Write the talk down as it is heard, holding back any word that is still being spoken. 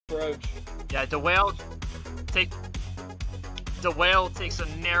approach. Yeah, the whale takes a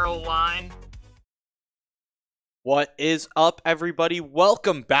narrow line. What is up, everybody?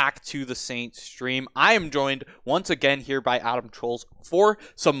 Welcome back to the Saints stream. I am joined once again here by Adam Trolls for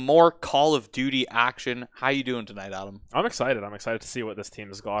some more Call of Duty action. How you doing tonight, Adam? I'm excited. I'm excited to see what this team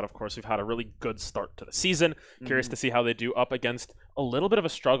has got. Of course, we've had a really good start to the season. Curious to see how they do up against a little bit of a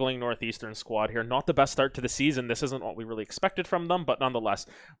struggling Northeastern squad here. Not the best start to the season. This isn't what we really expected from them, but nonetheless,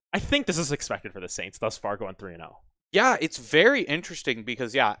 I think this is expected for the Saints thus far, going 3-0. Yeah, it's very interesting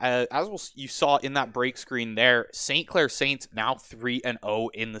because, as you saw in that break screen there, St. Clair Saints now 3-0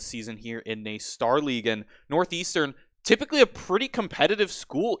 in the season here in NACE Starleague, and Northeastern, typically a pretty competitive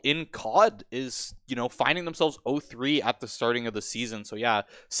school in COD, is, finding themselves 0-3 at the starting of the season. So yeah,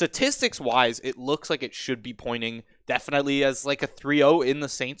 statistics-wise, it looks like it should be pointing definitely as like a 3-0 in the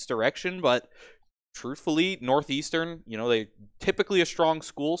Saints direction, but truthfully, Northeastern, they typically a strong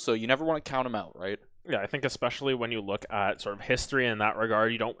school, so you never want to count them out, right? Yeah, I think especially when you look at sort of history in that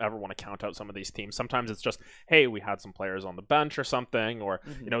regard, you don't ever want to count out some of these teams. Sometimes it's just, hey, we had some players on the bench or something, or,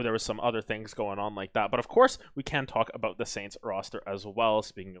 there was some other things going on like that. But of course, we can talk about the Saints roster as well.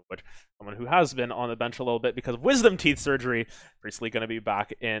 Speaking of which, someone who has been on the bench a little bit because of wisdom teeth surgery, recently going to be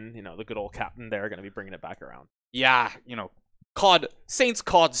back in, the good old captain there, going to be bringing it back around. Yeah, Saints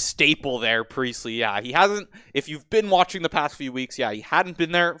COD staple there, Priestley. Yeah, he hasn't, if you've been watching the past few weeks, he hadn't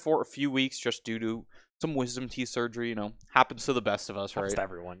been there for a few weeks just due to some wisdom teeth surgery, happens to the best of us, right? Happens to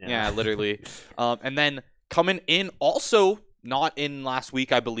everyone, Yeah, literally. And then coming in, also not in last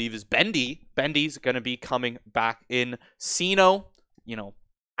week, I believe, is Bendy. Bendy's going to be coming back in. Sino,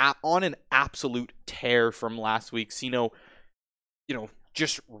 on an absolute tear from last week. Sino,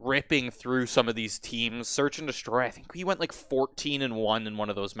 just ripping through some of these teams. Search and Destroy, I think he went like 14-1 in one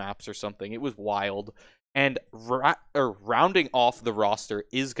of those maps or something. It was wild. And rounding off the roster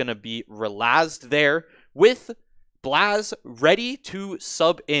is going to be Relazed there with Blaz ready to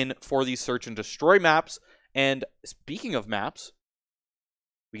sub in for these Search and Destroy maps. And speaking of maps,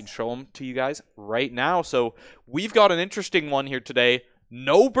 we can show them to you guys right now. So we've got an interesting one here today.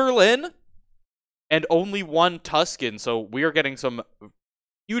 No Berlin and only one Tuscan. So we are getting some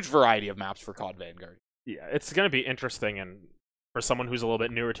huge variety of maps for COD Vanguard. Yeah, it's going to be interesting, and for someone who's a little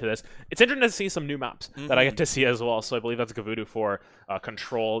bit newer to this, it's interesting to see some new maps that I get to see as well. So I believe that's Gavudu for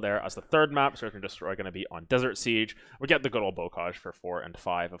Control there as the third map. Search and Destroy going to be on Desert Siege. We get the good old Bocage for 4 and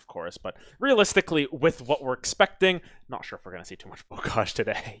 5, of course. But realistically, with what we're expecting, not sure if we're going to see too much Bocage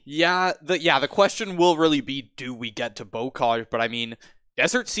today. Yeah, the question will really be, do we get to Bocage? But I mean,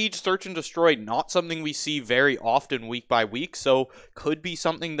 Desert Siege, Search and Destroy, not something we see very often week by week. So could be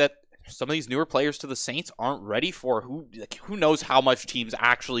something that some of these newer players to the Saints aren't ready for. Who knows how much teams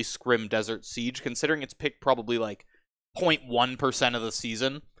actually scrim Desert Siege, considering it's picked probably like 0.1% of the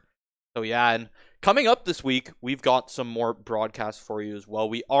season. So yeah, and coming up this week, we've got some more broadcasts for you as well.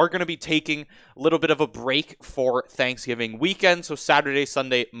 We are going to be taking a little bit of a break for Thanksgiving weekend. So Saturday,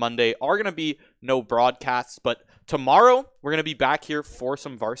 Sunday, Monday are going to be no broadcasts, but tomorrow we're going to be back here for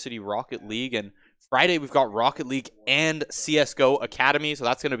some Varsity Rocket League, and Friday, we've got Rocket League and CSGO Academy, so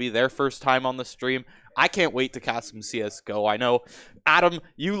that's going to be their first time on the stream. I can't wait to cast some CSGO. I know, Adam,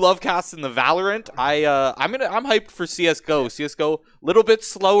 you love casting the Valorant. I'm hyped for CSGO. CSGO, a little bit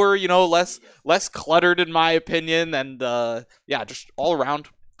slower, less cluttered in my opinion, and just all around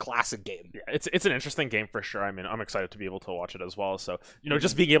classic game. Yeah, it's an interesting game for sure. I mean, I'm excited to be able to watch it as well. So,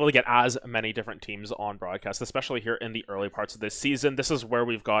 just being able to get as many different teams on broadcast, especially here in the early parts of this season, this is where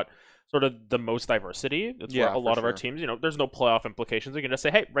we've got sort of the most diversity. It's where a lot of our teams, there's no playoff implications. We can just say,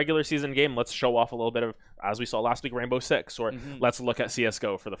 hey, regular season game, let's show off a little bit of, as we saw last week, Rainbow Six, or let's look at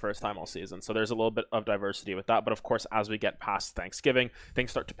CSGO for the first time all season. So there's a little bit of diversity with that. But of course, as we get past Thanksgiving,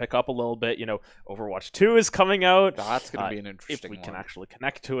 things start to pick up a little bit. Overwatch 2 is coming out. That's going to be an interesting if we can actually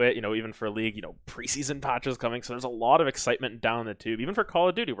connect to it, even for League, preseason patches coming. So there's a lot of excitement down the tube. Even for Call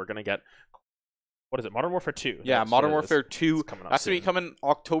of Duty, we're going to get, what is it, Modern Warfare 2? Yeah, Modern Warfare 2. That's going to be coming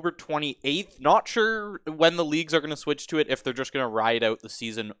October 28th. Not sure when the leagues are going to switch to it, if they're just going to ride out the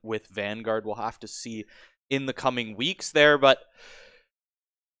season with Vanguard. We'll have to see in the coming weeks there. But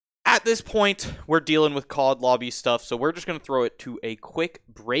at this point, we're dealing with COD lobby stuff, so we're just going to throw it to a quick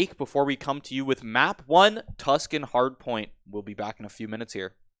break before we come to you with Map 1, Tuscan Hardpoint. We'll be back in a few minutes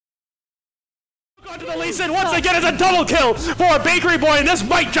here. To the lead in once again, it's a double kill for Bakery Boy, and this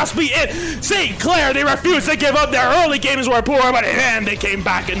might just be it. St. Clair, they refuse to give up. Their early games were poor, but man, they came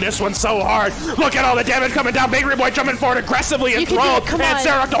back in this one so hard. Look at all the damage coming down. Bakery Boy jumping forward aggressively and Thrall, and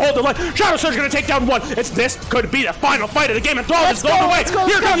Sarah to hold the line. Shadow Surge gonna take down one. This could be the final fight of the game, and Thrall is going away.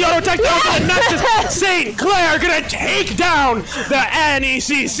 Here comes the auto tech down, and that's St. Clair gonna take down the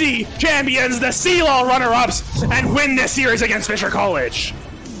NECC champions, the CLOL runner-ups, and win this series against Fisher College.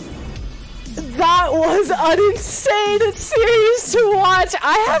 That was an insane series to watch.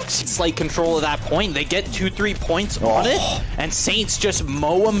 I have slight control of that point. They get 2-3 points on it, and Saints just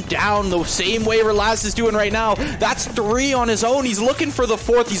mow him down the same way Relaz is doing right now. That's 3 on his own. He's looking for the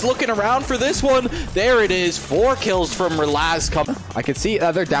 4th. He's looking around for this one. There it is. 4 kills from Relaz. I could see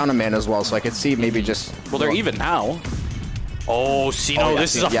they're down a man as well, so I could see maybe just... Well, they're even now. Oh, Sino,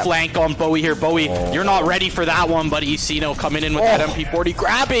 this is a flank on Bowie here. Bowie, you're not ready for that one, buddy. Sino coming in with that MP40,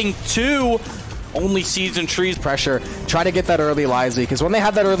 grabbing 2. Only seeds and trees. Pressure. Try to get that early Lively, because when they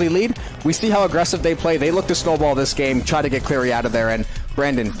have that early lead, we see how aggressive they play. They look to snowball this game, try to get Clary out of there, and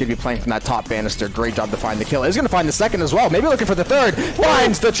Brandon going to be playing from that top banister. Great job to find the kill. He's going to find the second as well. Maybe looking for the third.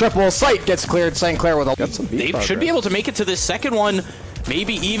 Finds the triple. Sight gets cleared. St. Clair with a... They should be able to make it to this second one.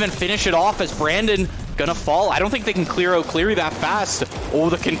 Maybe even finish it off as Brandon gonna fall. I don't think they can clear out Cleary that fast. Oh,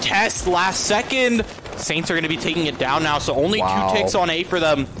 the contest last second. Saints are gonna be taking it down now, so only 2 ticks on A for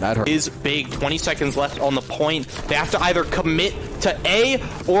them is big. 20 seconds left on the point. They have to either commit to A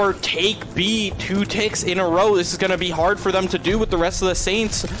or take B. 2 ticks in a row. This is gonna be hard for them to do with the rest of the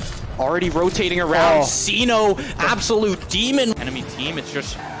Saints. Already rotating around. Sino, absolute demon. Enemy team, it's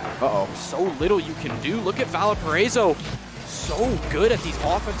just so little you can do. Look at Valparaiso. So good at these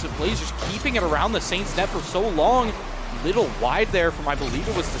offensive plays, just keeping it around the Saints net for so long. Little wide there from, I believe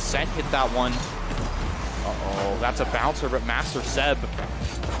it was Descent hit that one. That's a bouncer, but Master Seb,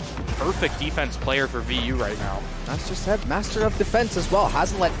 perfect defense player for VU right now. Master Seb, master of defense as well,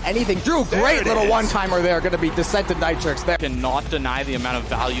 hasn't let anything through. Great little one-timer there, going to be Descent and Nitrix there. Cannot deny the amount of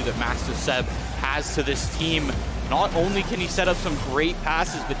value that Master Seb has to this team. Not only can he set up some great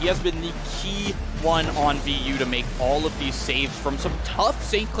passes, but he has been the key one on VU to make all of these saves from some tough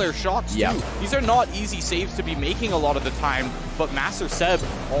St. Clair shots too. These are not easy saves to be making a lot of the time, but Master Seb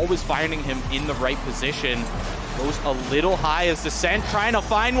always finding him in the right position. Goes a little high as Descent trying to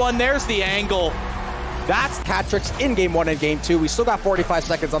find one. There's the angle. That's Catrix in game 1 and game 2. We still got 45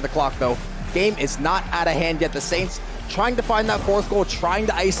 seconds on the clock though. Game is not out of hand yet. The Saints trying to find that 4th goal, trying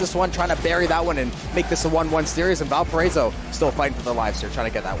to ice this one, trying to bury that one and make this a 1-1 series, and Valparaiso still fighting for their lives here, trying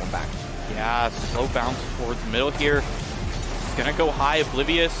to get that one back. Yeah, slow bounce towards the middle here. Gonna go high,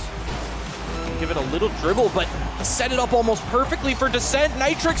 Oblivious. Give it a little dribble, but set it up almost perfectly for Descent.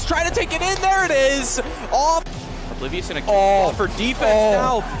 Nitrix trying to take it in. There it is. Off. Oblivious in a call for defense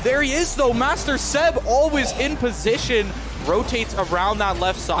now. There he is, though. Master Seb always in position. Rotates around that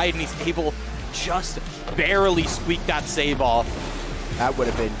left side, and he's able just barely squeak that save off. That would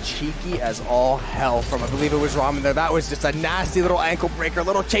have been cheeky as all hell from, I believe it was Ramen there. That was just a nasty little ankle breaker,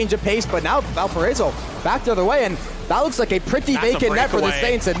 little change of pace, but now Valparaiso back the other way, and that looks like a pretty vacant net for the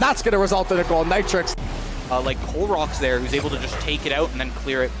Saints, and that's going to result in a goal. Nitrix. Like Colrock's there, who's able to just take it out and then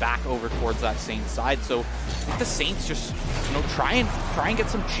clear it back over towards that Saints side. So I think the Saints just, try and get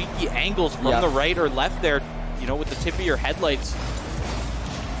some cheeky angles from the right or left there, with the tip of your headlights.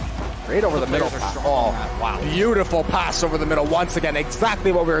 Straight over the middle. Wow. Beautiful pass over the middle. Once again,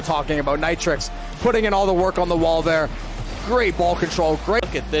 exactly what we were talking about. Nitrix putting in all the work on the wall there. Great ball control. Great.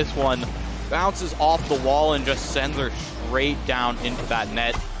 Look at this one. Bounces off the wall and just sends her straight down into that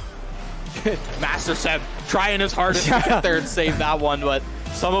net. Master Seb trying his hardest to get there and save that one, but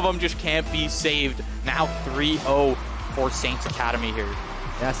some of them just can't be saved. Now 3-0 for Saints Academy here.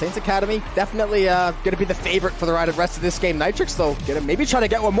 Yeah, Saints Academy definitely going to be the favorite for the rest of this game. Nitrix, though, gonna maybe try to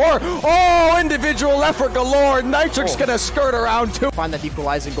get one more. Oh, individual effort galore. Nitrix going to skirt around, too. Find that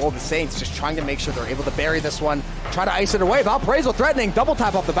equalizing goal. The Saints just trying to make sure they're able to bury this one. Try to ice it away. Valparaiso threatening. Double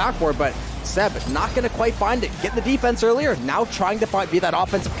tap off the backboard, but Seb not going to quite find it. Getting the defense earlier. Now trying to be that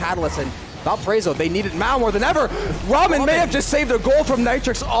offensive catalyst. And Valparaiso, they needed Mal more than ever. Ramen may have just saved a goal from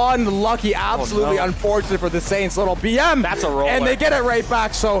Nitrix. Unlucky, absolutely unfortunate for the Saints. Little BM. That's a roller. And they get it right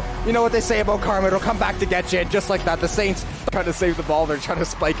back. So, you know what they say about karma. It'll come back to get you. Just like that, the Saints trying to save the ball. They're trying to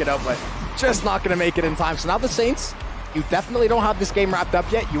spike it up, but just not going to make it in time. So now the Saints, you definitely don't have this game wrapped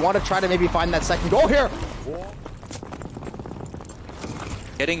up yet. You want to try to maybe find that second goal here.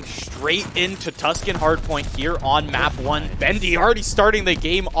 Getting straight into Tuscan hardpoint here on map 1. Bendy already starting the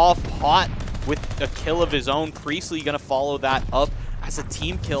game off hot with a kill of his own. Priestley going to follow that up as a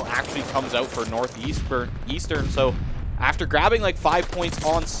team kill actually comes out for Northeastern. So after grabbing like 5 points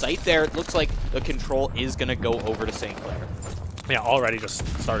on site there, it looks like the control is going to go over to St. Clair. Yeah, already just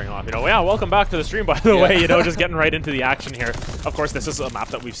starting off. Yeah, welcome back to the stream, by the way. Just getting right into the action here. Of course, this is a map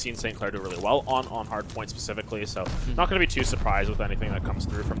that we've seen St. Clair do really well on hardpoint specifically, so not going to be too surprised with anything that comes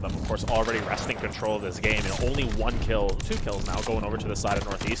through from them. Of course, already wresting control of this game, and only 2 kills now going over to the side of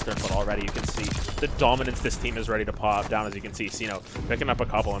Northeastern, but already you can see the dominance this team is ready to pop down. As you can see, Sino picking up a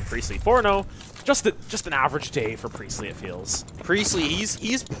couple, and Priestley 4-0. Just an average day for Priestley, it feels. Priestley,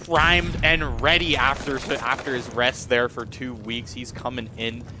 he's primed and ready after his rest there for 2 weeks. He's coming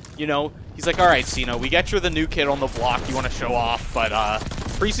in, he's like, all right, Sino, we get you're the new kid on the block. You want to show off, but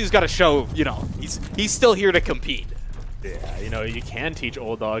Priestley's got to show, he's still here to compete. Yeah, you can teach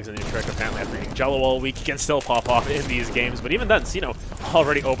old dogs a new trick. Apparently, after eating Jello all week, he can still pop off in these games. But even then, Sino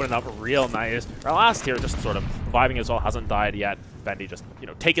already opening up real nice. Our last here just sort of vibing as well, hasn't died yet. Bendy just,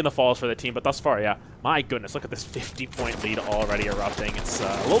 taking the falls for the team. But thus far, yeah, my goodness, look at this 50-point lead already erupting. It's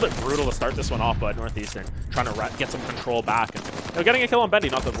a little bit brutal to start this one off, but Northeastern trying to get some control back. And getting a kill on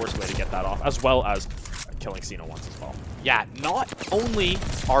Bendy, not the worst way to get that off, as well as killing Sino once as well. Yeah, not only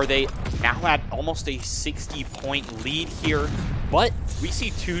are they now at almost a 60-point lead here, but we see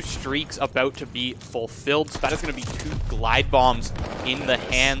 2 streaks about to be fulfilled. So that is going to be 2 glide bombs in the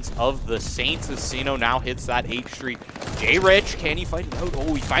hands of the Saints as Sino now hits that 8th streak. J-Rich, can he find it out?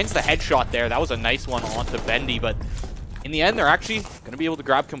 Oh, he finds the headshot there. That was a nice one onto Bendy, but in the end, they're actually going to be able to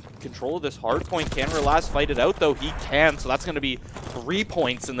grab control of this hard point. Can Relaz fight it out, though? He can, so that's going to be 3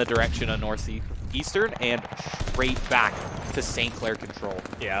 points in the direction of Northeastern and straight back to St. Clair control.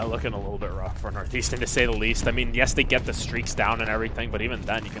 Yeah, looking a little bit rough for Northeastern, to say the least. I mean, yes, they get the streaks down and everything, but even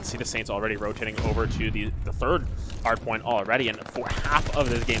then, you can see the Saints already rotating over to the 3rd hard point already, and for half of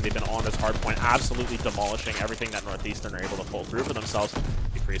this game, they've been on this hard point, absolutely demolishing everything that Northeastern are able to pull through for themselves.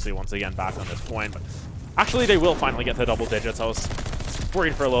 Priestley once again back on this point, but actually, they will finally get to double digits. I was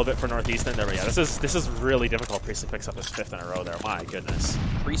worried for a little bit for Northeastern there, but yeah, this is really difficult. Priestley picks up his 5th in a row there. My goodness.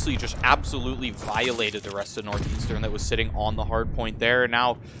 Priestley just absolutely violated the rest of Northeastern that was sitting on the hard point there. And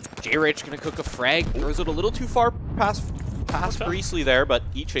now J-Rich going to cook a frag. Throws it a little too far past Priestley there, but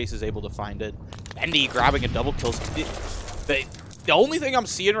E-Chase is able to find it. Bendy grabbing a double kill. The only thing I'm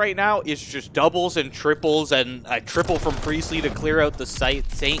seeing right now is just doubles and triples, and a triple from Priestley to clear out the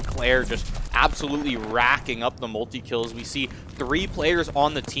site. St. Clair just absolutely racking up the multi-kills. We see 3 players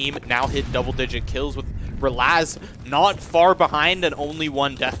on the team now hit double-digit kills, with Relaz not far behind and only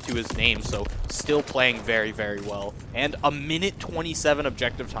 1 death to his name, so still playing very, very well. And a minute 27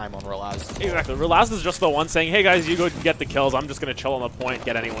 objective time on Relaz. Exactly. Relaz is just the one saying, hey guys, you go get the kills. I'm just going to chill on the point,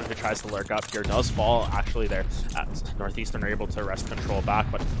 get anyone who tries to lurk up here. Does fall, actually, there. Northeastern are able to wrest control back,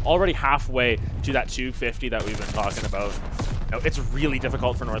 but already halfway to that 250 that we've been talking about. It's really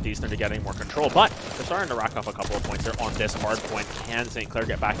difficult for Northeastern to get any more control, but they're starting to rack up a couple of points here on this hard point. Can St. Clair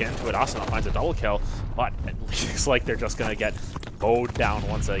get back into it? Asuna finds a double kill, but it looks like they're just going to get bowed down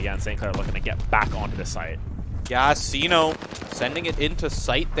once again. St. Clair looking to get back onto the site. Yeah, Sino sending it into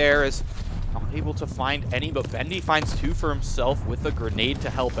site there is not able to find any, but Bendy finds 2 for himself with a grenade to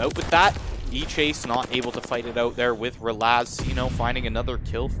help out with that. E-Chase not able to fight it out there with Relaz. Sino finding another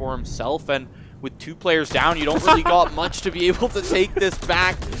kill for himself, and with 2 players down, you don't really got much to be able to take this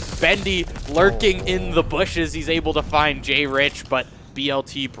back. Bendy lurking in the bushes. He's able to find J-Rich, but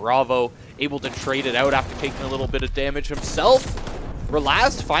BLT Bravo able to trade it out after taking a little bit of damage himself.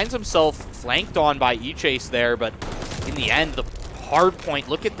 Relaz finds himself flanked on by E-Chase there, but in the end, the hard point,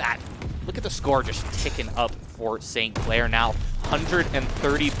 look at that. Look at the score just ticking up for St. Clair now.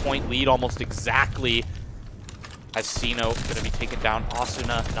 130-point lead almost exactly, as Sino going to be taken down.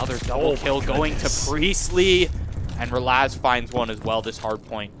 Asuna, another double kill going to Priestley. And Relaz finds one as well. This hard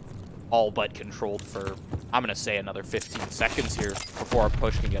point all but controlled for, I'm going to say, another 15 seconds here before our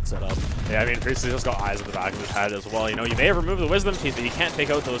push can get set up. Yeah, I mean, Priestley just got eyes at the back of his head as well. You may have removed the Wisdom Teeth, but you can't take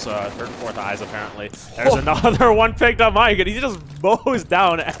out those 3rd and 4th eyes, apparently. There's another one picked up. My goodness, he just mows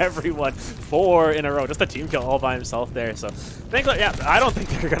down everyone 4 in a row. Just a team kill all by himself there. So, I don't think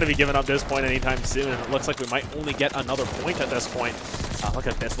they're going to be giving up this point anytime soon. It looks like we might only get another point at this point. Look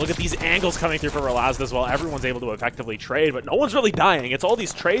at this. Look at these angles coming through for Relaz as well. Everyone's able to effectively trade, but no one's really dying. It's all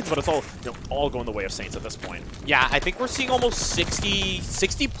these trades, but it's all going the way of Saints at this point. Yeah, I think we're seeing almost 60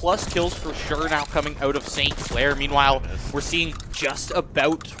 plus kills for sure now coming out of St. Clair. Meanwhile, we're seeing just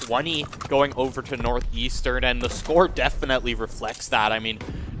about 20 going over to Northeastern, and the score definitely reflects that. I mean,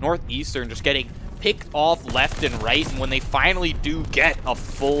 Northeastern just getting picked off left and right, and when they finally do get a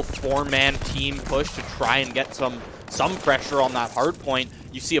full 4-man team push to try and get some pressure on that hard point,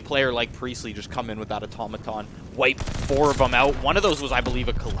 you see a player like Priestley just come in with that automaton, wipe 4 of them out. One of those was, I believe,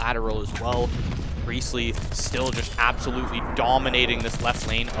 a collateral as well. Priestley still just absolutely dominating this left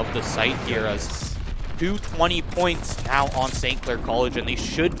lane of the site here as 220 points now on St. Clair College, and they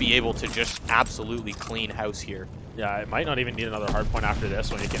should be able to just absolutely clean house here. Yeah, it might not even need another hard point after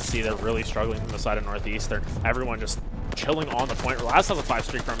this one. You can see they're really struggling from the side of Northeastern. Everyone just chilling on the point. Relaz has a 5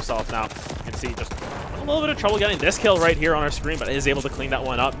 streak for himself now. You can see just a little bit of trouble getting this kill right here on our screen, but is able to clean that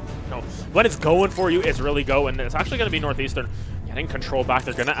one up. You know, when it's going for you, it's really going. It's actually going to be Northeastern getting control back.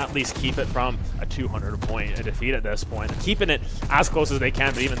 They're going to at least keep it from a 200-point defeat at this point. Keeping it as close as they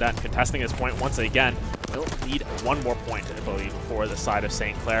can, but even then, contesting his point once again. Will need one more point, I believe, for the side of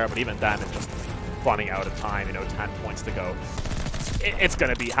St. Clair, but even then, it's just running out of time. You know, 10 points to go. It's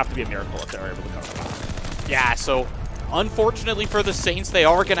going to have to be a miracle if they're able to cover that. Yeah, so unfortunately for the Saints, they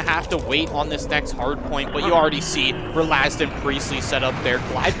are going to have to wait on this next hard point, but you already see Relaz and Priestley set up there.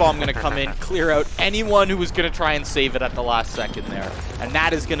 Glide Bomb going to come in, clear out anyone who was going to try and save it at the last second there. And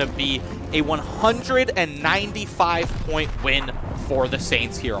that is going to be a 195-point win for the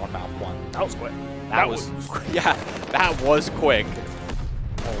Saints here on map 1. That was quick. That was yeah, that was quick.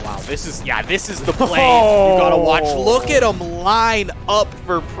 Oh wow, this is the play you gotta watch. Look at him line up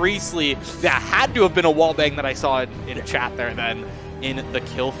for Priestley. That had to have been a wallbang that I saw in chat there then in the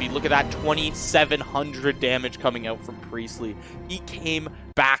kill feed. Look at that, 2,700 damage coming out from Priestley. He came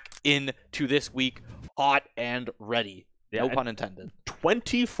back into this week hot and ready. Yeah, no pun intended.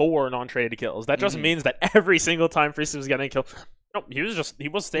 24 non-traded kills. That just means that every single time Priestley was getting a kill, no, he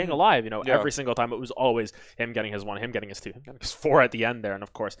was staying alive, you know, every single time. It was always him getting his 1, him getting his 2, him getting his 4 at the end there, and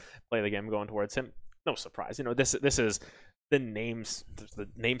of course, play the game going towards him. No surprise, you know, this is the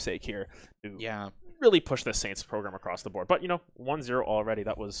namesake here to really push the Saints program across the board. But, you know, 1-0 already,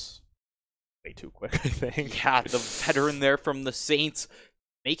 that was way too quick, I think. Yeah, the veteran there from the Saints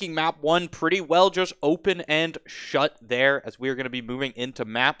making map 1 pretty well just open and shut there, as we're going to be moving into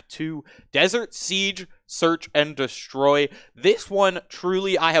map 2, Desert Siege, Search and Destroy. This one,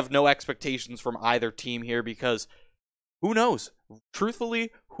 truly, I have no expectations from either team here, because who knows? Truthfully,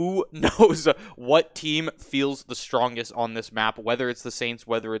 who knows what team feels the strongest on this map, whether it's the Saints,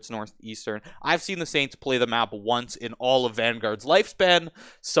 whether it's Northeastern. I've seen the Saints play the map once in all of Vanguard's lifespan,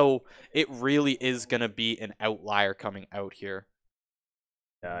 so it really is going to be an outlier coming out here.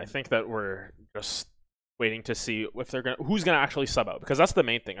 Yeah, I think that we're just waiting to see if who's gonna actually sub out, because that's the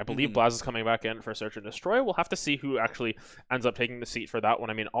main thing. I believe Blaz is coming back in for Search and Destroy. We'll have to see who actually ends up taking the seat for that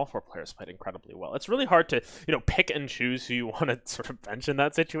one. I mean, all 4 players played incredibly well. It's really hard to, you know, pick and choose who you want to sort of bench in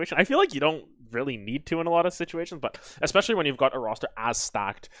that situation. I feel like you don't really need to in a lot of situations, but especially when you've got a roster as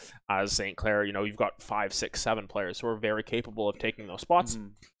stacked as St. Clair, you know, you've got 5, 6, 7 players who are very capable of taking those spots.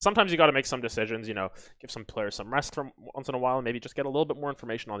 Sometimes you got to make some decisions, you know, give some players some rest from once in a while, and maybe just get a little bit more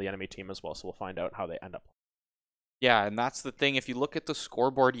information on the enemy team as well, so we'll find out how they end up. Yeah, and that's the thing. If you look at the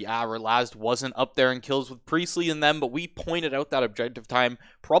scoreboard, yeah, Relaz wasn't up there in kills with Priestley and them, but we pointed out that objective time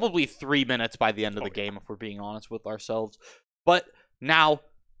probably 3 minutes by the end of the game, if we're being honest with ourselves. But now,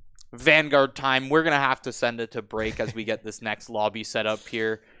 Vanguard time. We're going to have to send it to break as we get this next lobby set up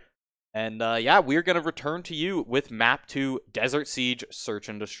here. And yeah, we're going to return to you with map 2, Desert Siege, Search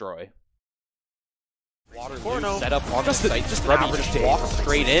and Destroy. Waterloo set up on the site. Just walk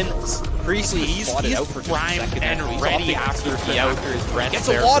straight in. Priestley, he's primed and ready after he gets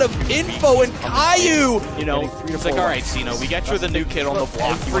a lot of info, and Caillou, you know, it's like, all right, Cino, we get you the new kid on the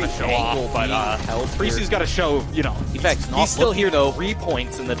block. You want to show off, but Priestley's got to show, you know, he's still here though. 3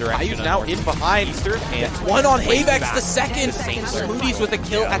 points in the direction. Caillou's now in behind. And 1 on Avex the second. Moody's with a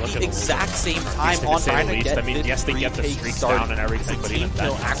kill at the exact same time on trying to get yes, they get the streaks down and everything, but even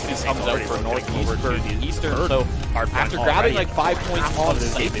then, actually comes out for Northeastern. So after grabbing like 5 points on the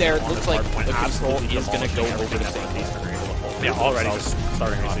site there, it looks like the control is going to go over the Saints. Yeah, already just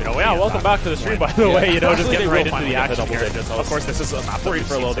starting off. You know, yeah, welcome back to the stream, by the way. You know, just getting right into the action here. Of course, this is a map for a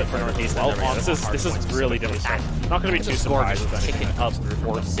little bit for Northeastern. This is really different. Not going to be too surprised with anything. Kicking up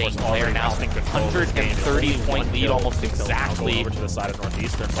for St. Clair now. 130-point lead, almost exactly. Over to the side of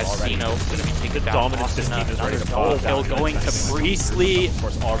Northeastern. Cino going to be taking down. Dominance this team is ready to pop. Kill going to Priestley. Of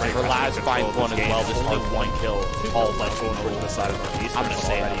course, already Relaz finds one as well. This hard one kill. All left going over to the side of Northeastern. I'm going to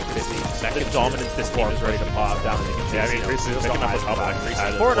say the dominance this team is ready to pop down. Yeah, I mean, Priestley picking up his comeback.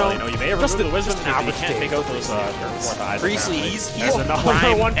 Porno, you know, you may have removed the wisdom now, but you can't take out those Priestley, he's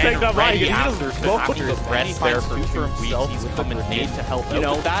another one picked up right. After his rest there for 2 weeks, he's coming in to help out. You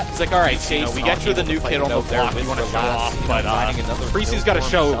know, it's like, all right, Chase, we get you the new kid on the block. We want to show off, but Priestley's got to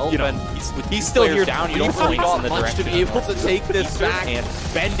show, you know, he's still here down. You don't really got much to be able to take this back. And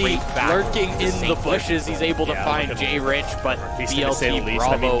Bendy lurking in the bushes, he's able to find J Rich, but BLT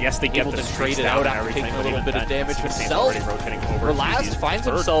Bravo able to trade it out after taking a little bit of damage himself. hitting over. Relaz finds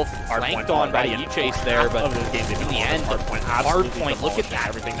himself flanked on by E-Chase there, but in the end, Hardpoint, look at that.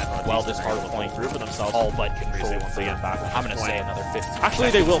 Everything that well, this Hardpoint through for themselves. all but control once again back. I'm going to say another 50.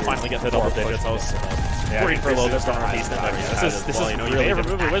 Actually, they will finally get to double digits. I was worried for a little bit. This is you may have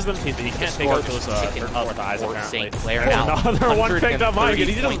removed the wisdom teeth, but you can't take out those third and fourth eyes apparently. Clair now, another one picked up Mike, and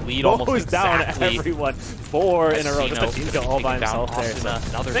he just lead goes down everyone 4 in a row. Just a team kill all by himself there.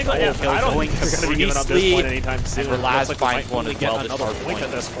 Another I don't think they're going to be giving up this point anytime soon. Relaz finds one as well. Another point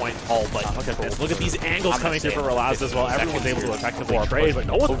at this point. All but look at this. Look at these angles coming through for Relaz as well. Everyone's able to effectively trade, but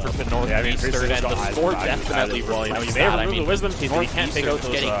no one's over to Northeastern, and the score definitely well. You know, you may have removed the wisdom teeth, but you can't take out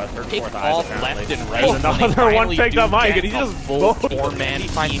those picked off left and right. Another one picked up Mike, and he just full four-man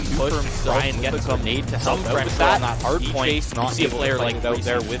team push and try and get some aid to help pressure on that hard point. Not see a player like out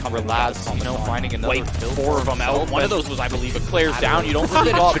there with Relaz, you know, finding another 4 of them out. One of those was, I believe, a Clair's down. You don't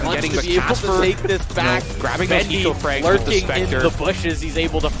really know getting the Casper, take this back, grabbing Bendy, lurking in the bushes. He's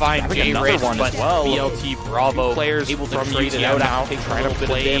able to find J-Rich, but BLT Bravo players able to trade it out now, trying to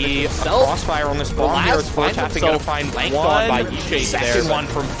play Crossfire on this bomb here. Tapping going to find one by E-Chase there. Second one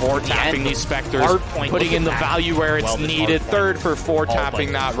from 4 tapping these Spectres, putting in the value where it's needed. Third for 4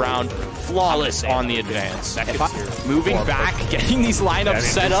 tapping that round. Flawless on the advance. Moving back, getting these lineups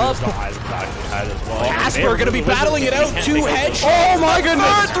set up. Casper going to be battling it out. 2 headshots. Oh my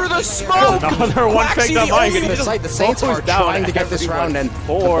goodness! Through the smoke. Another one picked up Mike. The Saints are trying to get this round, and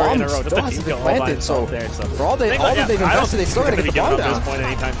 4 in a row. Just a team planted. So for all that they've invested, they still got to get the bomb down.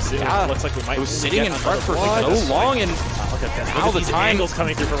 Yeah, looks like we might be sitting in front for so long, and now the time is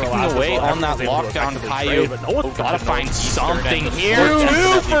coming through away on that lockdown. Caillou, gotta find something here.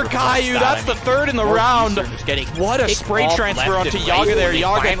 2 for Caillou. That's the 3rd in the round. What a spray transfer onto Yaga there.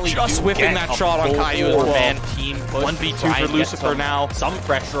 Yaga just whipping that shot on Caillou as well. 1v2 for Lucifer now. Some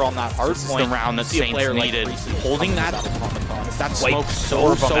pressure on that hard point. The round that Saints needed. Holding that smoke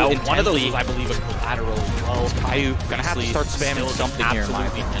so intensely. One of those was, I believe, a collateral as well. Caillou gonna have to start spamming something here.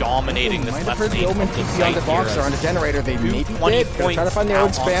 Absolutely dominating this left lane. On the box or on the generator, they maybe 20 points try to find their own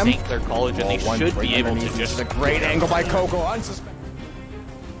spam. Their college, and they should be able to just a great angle by Coco.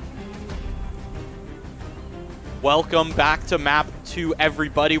 Welcome back to map 2,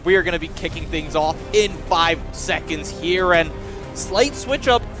 everybody. We are going to be kicking things off in 5 seconds here, and slight switch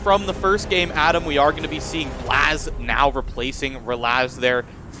up from the first game. Adam, we are going to be seeing Blaz now replacing Relaz there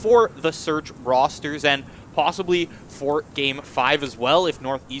for the Search rosters, and possibly for Game 5 as well, if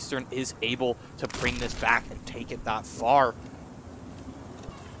Northeastern is able to bring this back and take it that far.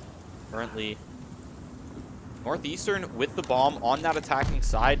 Currently, Northeastern with the bomb on that attacking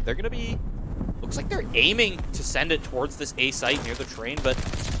side. They're going to be... Looks like they're aiming to send it towards this A site near the train, but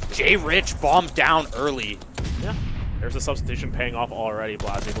J-Rich bombed down early. Yeah, there's a substitution paying off already.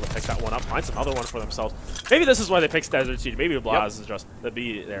 Blaz able to pick that one up, finds another one for themselves. Maybe this is why they picked Desert Siege. Maybe Blaz is just, the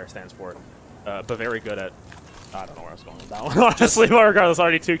B there stands for, but very good at, I don't know where I was going with that one. Honestly, but regardless,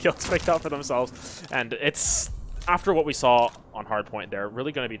 already 2 kills picked up for themselves. And it's, after what we saw on Hardpoint there,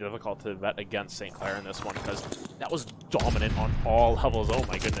 really going to be difficult to bet against St. Clair in this one, because that was dominant on all levels. Oh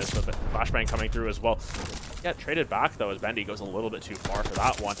my goodness, with the flashbang coming through as well. Yeah, traded back though as Bendy goes a little bit too far for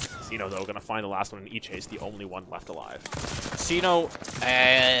that one. Sino though going to find the last one in E-Chase, the only one left alive. Sino,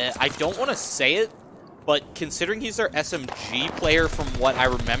 I don't want to say it, but considering he's their SMG player from what I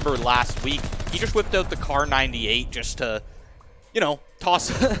remember last week, he just whipped out the Car 98 just to, you know,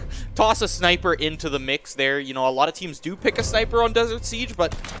 toss a sniper into the mix there. You know, a lot of teams do pick a sniper on Desert Siege,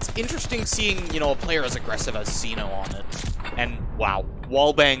 but it's interesting seeing, you know, a player as aggressive as Sino on it. And wow,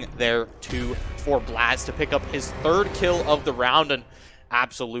 wallbang there for Blaz to pick up his 3rd kill of the round and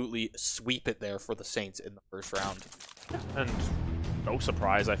absolutely sweep it there for the Saints in the first round. And no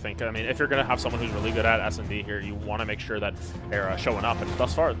surprise, I think. I mean, if you're going to have someone who's really good at S&D here, you want to make sure that they're showing up. And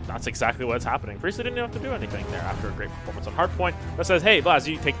thus far, that's exactly what's happening. Priestley didn't have to do anything there after a great performance on Hardpoint. That says, hey, Blaz,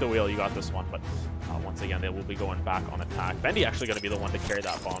 you take the wheel. You got this one. But once again, they will be going back on attack. Bendy actually going to be the one to carry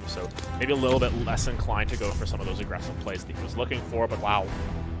that bomb. So maybe a little bit less inclined to go for some of those aggressive plays that he was looking for. But wow,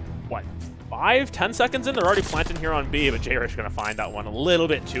 what? 5-10 seconds in, they're already planting here on B, but J-Rich going to find that one a little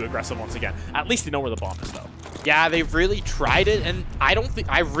bit too aggressive once again. At least they know where the bomb is, though. Yeah, they've really tried it, and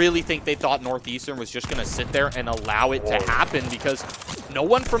I really think they thought Northeastern was just going to sit there and allow it to happen, because no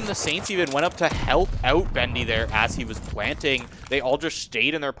one from the Saints even went up to help out Bendy there as he was planting. They all just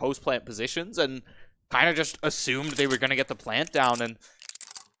stayed in their post-plant positions and kind of just assumed they were going to get the plant down, and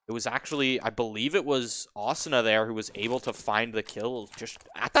it was actually, I believe it was Asuna there who was able to find the kill just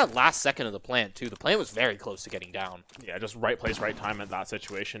at that last second of the plant, too. The plant was very close to getting down. Yeah, just right place, right time in that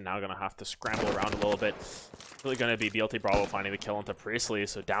situation. Now going to have to scramble around a little bit. really going to be BLT Bravo finding the kill into Priestley.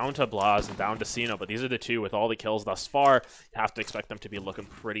 So down to Blaz and down to Sino, but these are the two with all the kills thus far. You have to expect them to be looking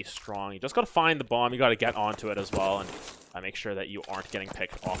pretty strong. You just got to find the bomb. You got to get onto it as well, and make sure that you aren't getting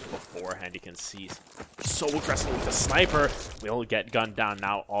picked off beforehand. You can see so aggressive with the sniper. We'll get gunned down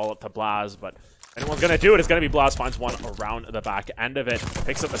now all up to Blaz, but anyone's going to do it. It's going to be Blaz. Finds one around the back end of it.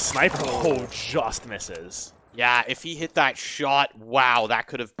 Picks up the sniper. Oh, just misses. Yeah, if he hit that shot, wow, that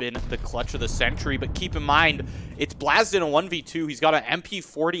could have been the clutch of the century. But keep in mind, it's Blaz in a 1v2. He's got an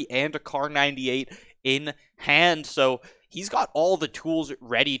MP40 and a Car 98 in hand, so he's got all the tools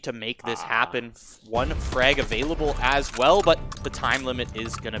ready to make this happen. One frag available as well, but the time limit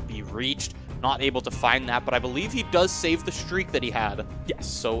is going to be reached. Not able to find that, but I believe he does save the streak that he had. Yes,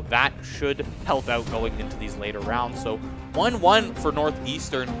 so that should help out going into these later rounds. So 1-1 for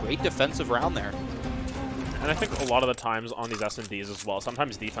Northeastern. Great defensive round there. And I think a lot of the times on these S&Ds as well,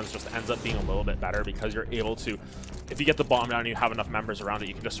 sometimes defense just ends up being a little bit better because you're able to, if you get the bomb down and you have enough members around it,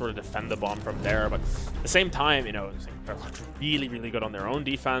 you can just sort of defend the bomb from there. But at the same time, you know, they're really, really good on their own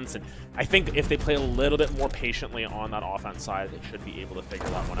defense. And I think if they play a little bit more patiently on that offense side, they should be able to figure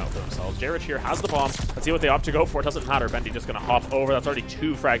that one out for themselves. J-Rich here has the bomb. Let's see what they opt to go for. It doesn't matter. Bendy just going to hop over. That's already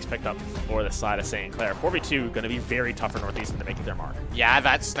 2 frags picked up for the side of St. Clair. 4v2 going to be very tough for Northeastern to make it their mark. Yeah,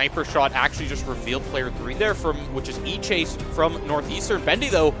 that sniper shot actually just revealed player 3 there, which is E-Chase from Northeastern. Bendy,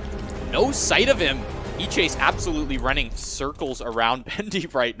 though, no sight of him. E-Chase absolutely running circles around Bendy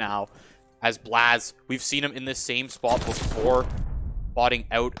right now. As Blaz, we've seen him in this same spot before, spotting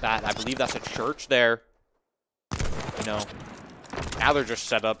out that, I believe that's a church there. You know, now they're just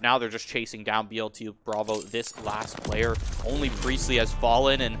set up. Now they're just chasing down BLT Bravo, this last player. Only Priestley has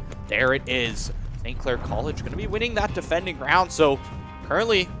fallen, and there it is. St. Clair College going to be winning that defending round. So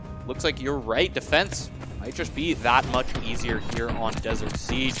currently, looks like you're right. Defense might just be that much easier here on Desert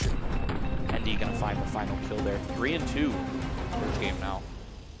Siege. Bendy going to find the final kill there. 3-2 first game now.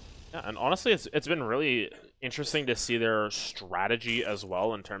 Yeah, and honestly, it's been really interesting to see their strategy as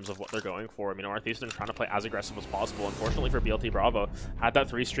well in terms of what they're going for. I mean, Northeastern trying to play as aggressive as possible. Unfortunately for BLT Bravo, had that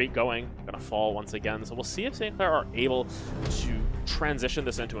 3 streak going, gonna fall once again. So we'll see if St. Clair are able to transition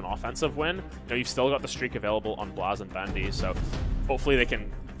this into an offensive win. You know, you've still got the streak available on Blaz and Bendy, so hopefully they can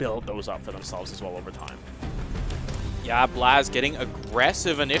build those up for themselves as well over time. Yeah, Blaz getting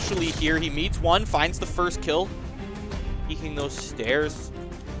aggressive initially here. He meets one, finds the first kill. Peeking those stairs.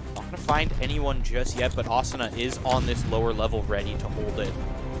 Not going to find anyone just yet, but Asuna is on this lower level ready to hold it.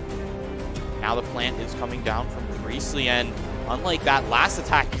 Now the plant is coming down from Priestley, and unlike that last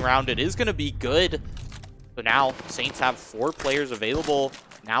attacking round, it is going to be good. So now Saints have 4 players available.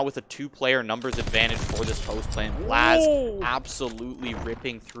 Now with a 2-player numbers advantage for this post plant. Blaz absolutely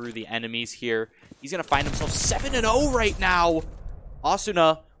ripping through the enemies here. He's going to find himself 7-0 right now.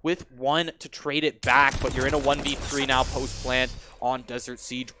 Asuna with 1 to trade it back, but you're in a 1v3 now post plant on Desert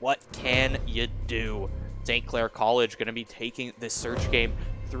Siege. What can you do? St. Clair College going to be taking this search game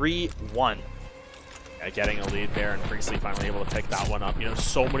 3-1. Yeah, getting a lead there, and Priestley finally able to pick that one up. You know,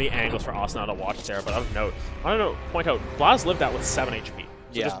 so many angles for Asuna to watch there, but of note, I want to point out, Blaz lived that with 7 HP.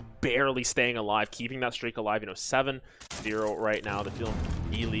 So yeah, just barely staying alive, keeping that streak alive. You know, 7-0 right now. They're feeling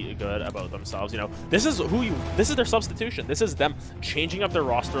really good about themselves. You know, this is their substitution. This is them changing up their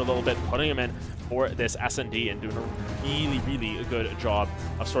roster a little bit, putting them in for this S&D, and doing a really, really good job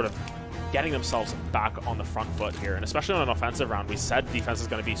of sort of getting themselves back on the front foot here. And especially on an offensive round, we said defense is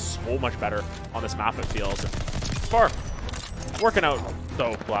going to be so much better on this map, it feels. And as far working out,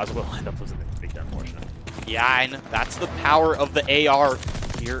 though, Blaz will end up losing the streak there, unfortunately. Yeah, and that's the power of the AR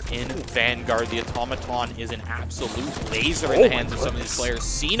here in Vanguard. The Automaton is an absolute laser in the hands of some of these players.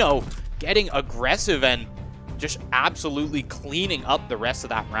 Sino getting aggressive and just absolutely cleaning up the rest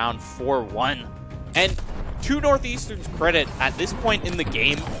of that round 4-1. And to Northeastern's credit, at this point in the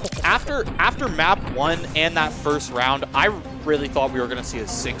game, after map 1 and that first round, I really thought we were going to see a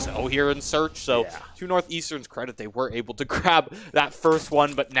 6-0 here in Search. So yeah, to Northeastern's credit, they were able to grab that first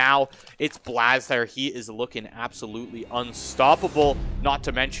one. But now it's Blaz there. He is looking absolutely unstoppable. Not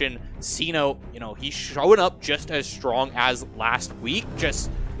to mention Sino, you know, he's showing up just as strong as last week. Just,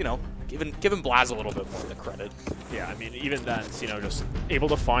 you know, giving Blaz a little bit more of the credit. Yeah, I mean, even then, you know, just able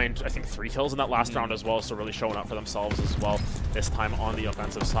to find, I think, 3 kills in that last round as well, so really showing up for themselves as well this time on the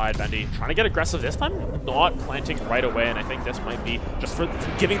offensive side. Bendy trying to get aggressive this time, not planting right away, and I think this might be just for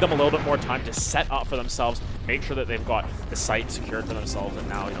giving them a little bit more time to set up for themselves, make sure that they've got the site secured for themselves, and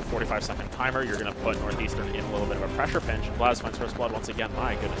now, you know, 45-second timer, you're going to put Northeastern in a little bit of a pressure pinch. Blaz finds first blood once again.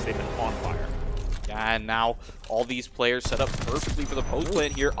 My goodness, they've been on fire. Yeah, and now all these players set up perfectly for the post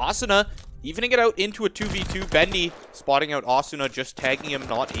plant here. Asuna evening it out into a 2v2. Bendy spotting out Asuna, just tagging him,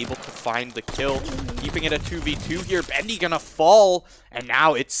 not able to find the kill. Keeping it a 2v2 here. Bendy gonna fall, and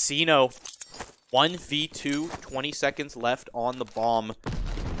now it's Sino. 1v2, 20 seconds left on the bomb.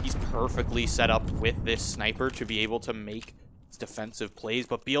 He's perfectly set up with this sniper to be able to make his defensive plays,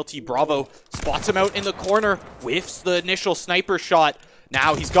 but BLT Bravo spots him out in the corner, whiffs the initial sniper shot.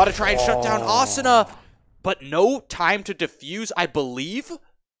 Now he's got to try and shut down Asuna, but no time to defuse, I believe.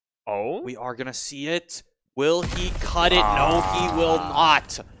 Oh? We are going to see it. Will he cut it? No, he will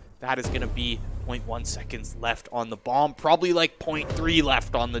not. That is going to be 0.1 seconds left on the bomb. Probably like 0.3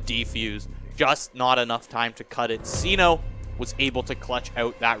 left on the defuse. Just not enough time to cut it. Sino was able to clutch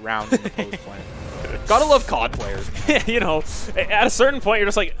out that round in the post plant. Gotta love COD players. You know, at a certain point, you're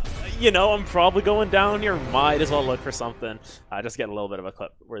just like, you know, I'm probably going down here. Might as well look for something. Just get a little bit of a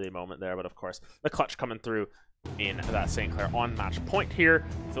clip-worthy moment there. But of course, the clutch coming through in that St. Clair on match point here.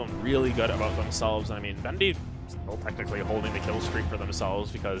 Feeling really good about themselves. And I mean, Bendy still technically holding the kill streak for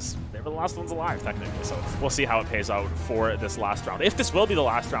themselves because they were the last ones alive, technically. So we'll see how it pays out for this last round. If this will be the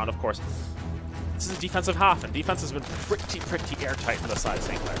last round, of course, this is a defensive half, and defense has been pretty airtight for the side of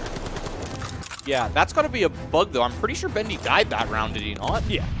St. Clair. Yeah, that's got to be a bug, though. I'm pretty sure Bendy died that round, did he not?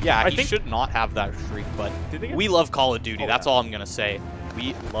 Yeah. Yeah, he should not have that streak, but we love Call of Duty. That's all I'm going to say.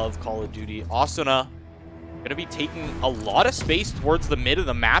 We love Call of Duty. Asuna going to be taking a lot of space towards the mid of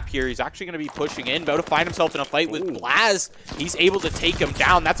the map here. He's actually going to be pushing in, about to find himself in a fight with Blaz. He's able to take him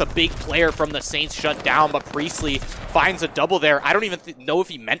down. That's a big player from the Saints shut down, but Priestley finds a double there. I don't even know if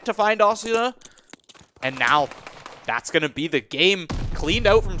he meant to find Asuna. And now that's going to be the game. Cleaned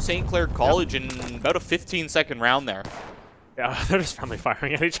out from St. Clair College in about a 15-second round there. Yeah, they're just friendly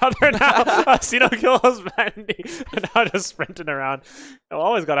firing at each other now. Sino kills Bendy, and now just sprinting around. You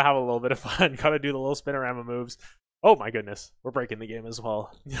always got to have a little bit of fun. Got to do the little spinorama moves. Oh my goodness, we're breaking the game as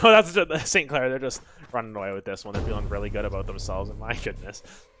well. You know, that's just, St. Clair. They're just running away with this one. They're feeling really good about themselves, and my goodness.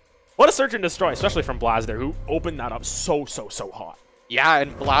 What a search and destroy, especially from Blaz there, who opened that up so hot. Yeah,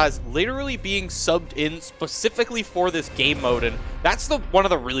 and Blaz literally being subbed in specifically for this game mode, and that's one of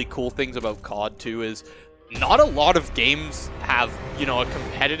the really cool things about COD 2 is not a lot of games have, you know, a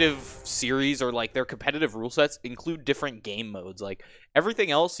competitive series or like their competitive rule sets include different game modes. Like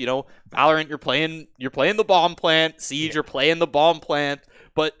everything else, you know, Valorant you're playing the bomb plant, Siege you're playing the bomb plant,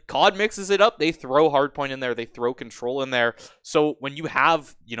 but COD mixes it up. They throw hardpoint in there, they throw control in there. So when you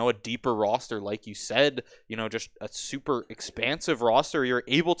have, you know, a deeper roster, like you said, you know, just a super expansive roster, you're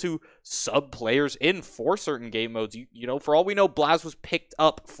able to sub players in for certain game modes. You know, for all we know, Blaz was picked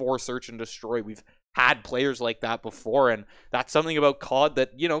up for Search and Destroy. We've had players like that before, and that's something about COD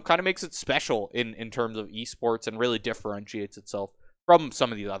that, you know, kind of makes it special in terms of esports and really differentiates itself from some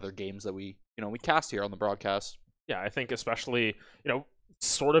of these other games that we cast here on the broadcast. Yeah, I think especially, you know,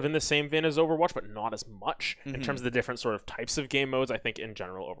 sort of in the same vein as Overwatch, but not as much in terms of the different sort of types of game modes. I think in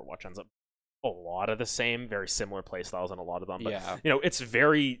general, Overwatch ends up a lot of the same, very similar play styles in a lot of them. But, you know, it's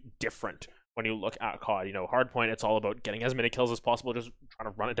very different when you look at COD. You know, Hardpoint, it's all about getting as many kills as possible, just trying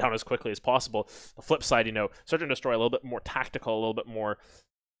to run it down as quickly as possible. The flip side, you know, Search and Destroy, a little bit more tactical, a little bit more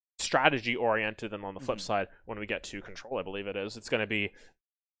strategy oriented than on the flip side. When we get to Control, I believe it is, it's going to be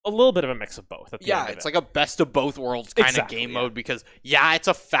a little bit of a mix of both. Yeah, it's like a best of both worlds kind of game mode because, yeah, it's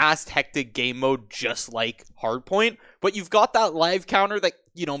a fast, hectic game mode just like Hardpoint, but you've got that live counter that,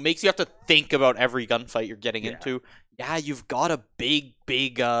 you know, makes you have to think about every gunfight you're getting into. Yeah, you've got a big,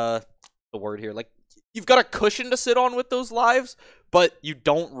 the word here, like, you've got a cushion to sit on with those lives, but you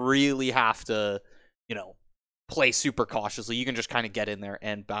don't really have to, you know, play super cautiously. You can just kind of get in there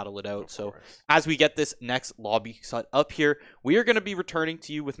and battle it out. So as we get this next lobby set up here, we are going to be returning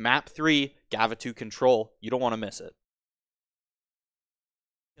to you with map 3, Gava 2 Control. You don't want to miss it.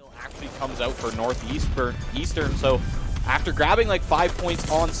 Actually comes out for Northeastern. So after grabbing like 5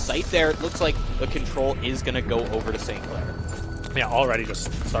 points on site there, it looks like the Control is going to go over to St. Clair. Yeah, already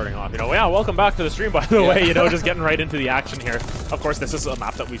just starting off. You know, yeah, welcome back to the stream, by the way. You know, just getting right into the action here. Of course, this is a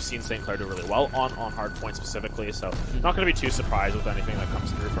map that we've seen St. Clair do really well on Hardpoint specifically, so not going to be too surprised with anything that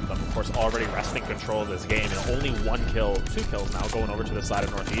comes through from them. Of course, already wresting control of this game. You know, only 1 kill, 2 kills now going over to the side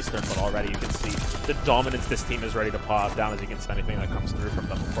of Northeastern, but already you can see the dominance this team is ready to pop down as you can see anything that comes through from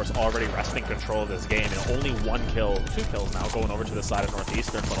them. Of course, already wresting control of this game. You know, only 1 kill, 2 kills now going over to the side of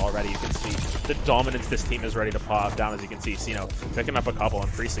Northeastern, but already you can see the dominance this team is ready to pop down as you can see, you know, picking up a couple on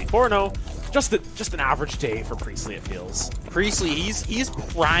Priestley. 4-0, just an average day for Priestley, it feels. Priestley, he's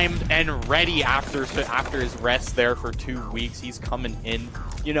primed and ready after his rest there for 2 weeks. He's coming in,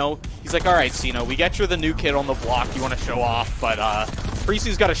 you know, he's like, all right, Sino, we get you're the new kid on the block, you want to show off, but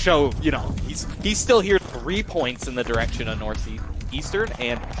Priestley's got to show, you know, he's still here. 3 points in the direction of Northeastern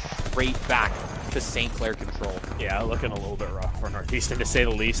and straight back to St. Clair control. Yeah, looking a little bit rough for Northeastern, to say the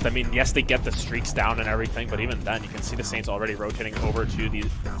least. I mean, yes, they get the streaks down and everything, but even then, you can see the Saints already rotating over to the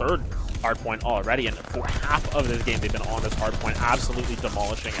third hardpoint already, and for half of this game, they've been on this hardpoint, absolutely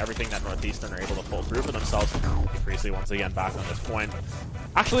demolishing everything that Northeastern are able to pull through for themselves. Priestley once again back on this point.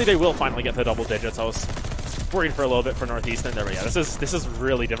 Actually, they will finally get the double digits. I was worried for a little bit for Northeastern there, but yeah, this is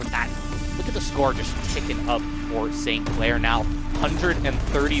really different. Look at the score just ticking up for St. Clair now.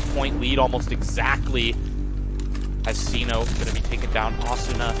 130-point lead, almost exactly, as Sino is going to be taken down.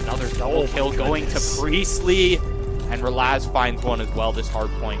 Asuna, another double kill going to Priestley, and Relaz finds one as well. This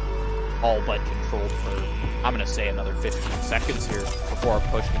hard point all but controlled for, I'm going to say, another 15 seconds here before our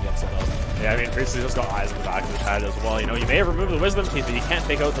push gets it up. Yeah, I mean, Priestley just got eyes in the back of his head as well. You know, you may have removed the wisdom teeth, but you can't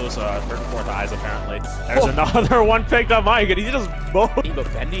take out those third and fourth eyes, apparently. There's another one picked up, Mike, and he just mowed.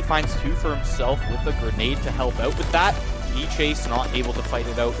 But Bendy finds two for himself with a grenade to help out with that. E-Chase not able to fight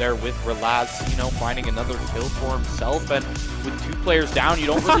it out there with Relaz, you know, finding another kill for himself. And with two players down, you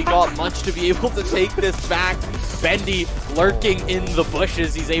don't really got much to be able to take this back. Bendy lurking in the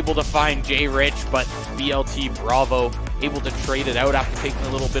bushes. He's able to find J Rich, but BLT Bravo able to trade it out after taking a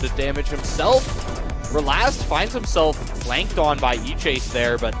little bit of damage himself. Relaz finds himself flanked on by E-Chase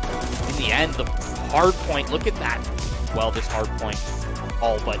there, but in the end, the hard point, look at that. Well, this hard point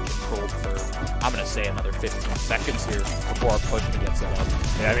all but controlled for, I'm going to say, another 15 seconds here before our push gets it up.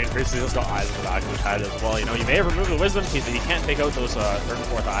 Yeah, I mean, Priestley just got eyes in the back of his head as well. You know, you may have removed the wisdom teeth, but you can't take out those third and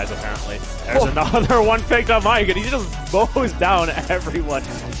fourth eyes, apparently. There's another one picked up, Mike, and he just mows down everyone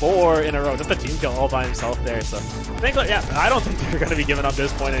 4 in a row. Just a team kill all by himself there. So, I don't think they're going to be giving up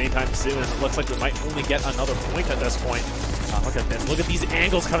this point anytime soon. It looks like we might only get another point at this point. Look at this. Look at these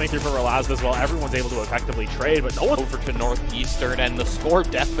angles coming through for Relaz as well. Everyone's able to effectively trade, but no one over to Northeastern, and the score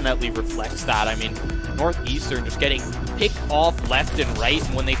definitely reflects that. I mean, Northeastern just getting picked off left and right,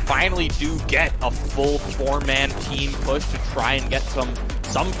 and when they finally do get a full 4-man team push to try and get some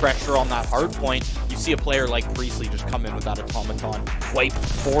pressure on that hard point, you see a player like Priestley just come in with that automaton, wipe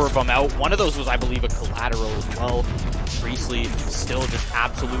 4 of them out. One of those was, I believe, a collateral as well. Priestley still just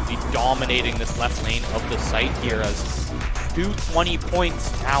absolutely dominating this left lane of the site here, as 220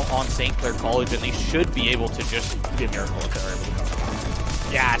 points now on St. Clair College, and they should be able to just be a miracle if they're able to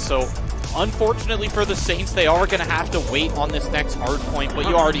go. Yeah, so unfortunately for the Saints, they are going to have to wait on this next hard point, but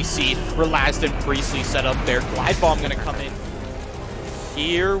you already see Relaz and Priestley set up there. Glide Bomb going to come in.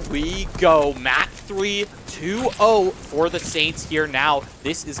 Here we go. Map 3, 2-0 for the Saints here now.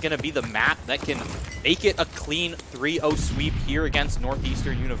 This is going to be the map that can make it a clean 3-0 sweep here against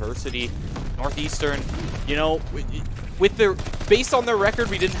Northeastern University. Northeastern, you know, based on their record,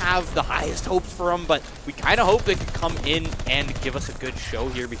 we didn't have the highest hopes for them, but we kind of hope they could come in and give us a good show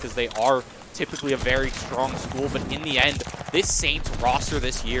here, because they are typically a very strong school. But in the end, this Saints roster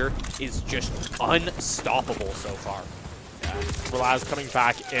this year is just unstoppable so far. Relaz coming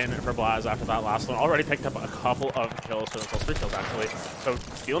back in for Blaz after that last one. Already picked up a couple of kills for themselves, 3 kills actually. So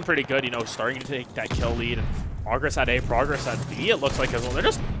feeling pretty good, you know, starting to take that kill lead. And progress at A, progress at B, it looks like as well. They're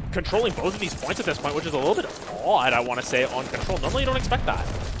just controlling both of these points at this point, which is a little bit odd, I want to say, on control. Normally you don't expect that.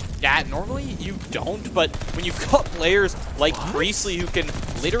 Yeah, normally you don't, but when you've got players like Priestley who can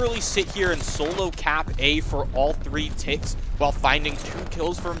literally sit here and solo cap A for all 3 ticks while finding 2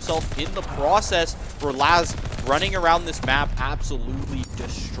 kills for himself in the process, Relaz running around this map, absolutely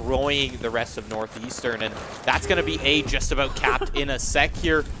destroying the rest of Northeastern, and that's going to be A just about capped in a sec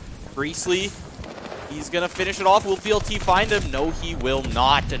here. Priestley, he's going to finish it off. Will BLT find him? No, he will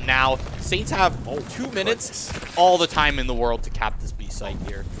not. And now Saints have 2 minutes, all the time in the world to cap this B site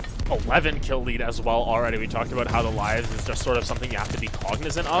here. 11 kill lead as well already. We talked about how the lives is just sort of something you have to be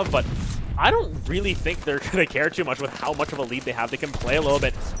cognizant of, but I don't really think they're going to care too much with how much of a lead they have. They can play a little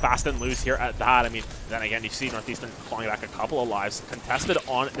bit fast and loose here at that. I mean, then again, you see Northeastern clawing back a couple of lives. Contested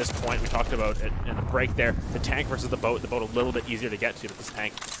on this point. We talked about it in the break there. The tank versus the boat. The boat a little bit easier to get to, but this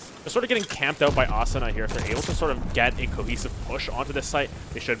tank they're sort of getting camped out by Asuna here. If they're able to sort of get a cohesive push onto this site,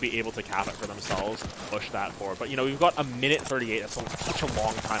 they should be able to cap it for themselves, push that forward. But, you know, we've got a minute 38. That's such a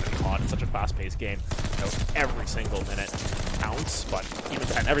long time in COD. It's such a fast-paced game. You know, every single minute counts, but even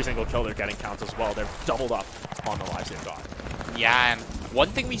then, every single kill they're getting counts as well. They're doubled up on the lives they've got. Yeah, and one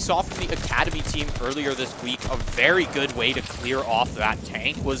thing we saw from the Academy team earlier this week, a very good way to clear off that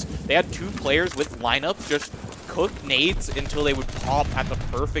tank, was they had 2 players with lineups just cook nades until they would pop at the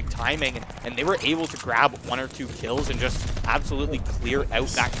perfect timing, and they were able to grab 1 or 2 kills and just absolutely clear out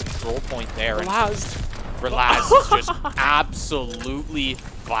that control point there. Relaz is just absolutely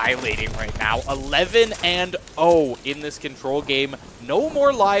violating right now. 11-0 in this control game. No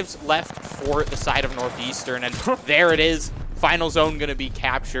more lives left for the side of Northeastern, and there it is. Final zone going to be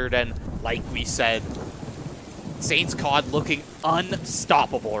captured, and like we said, Saints COD looking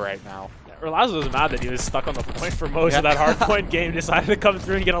unstoppable right now. Relaz was mad that he was stuck on the point for most of that hard point game, decided to come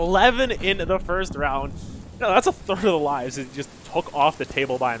through and get 11 in the first round. No, that's a third of the lives he just took off the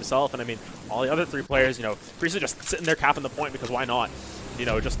table by himself. And I mean, all the other three players, Priestley just sitting there capping the point because why not?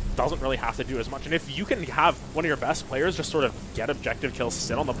 Just doesn't really have to do as much. And if you can have one of your best players just sort of get objective kills,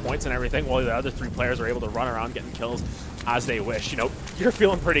 sit on the points and everything, while the other three players are able to run around getting kills as they wish, you're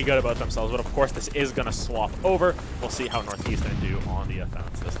feeling pretty good about themselves. But of course, this is going to swap over. We'll see how Northeastern do on the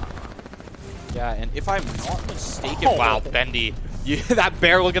offense this time around. Yeah, and if I'm not mistaken, wow, Bendy, that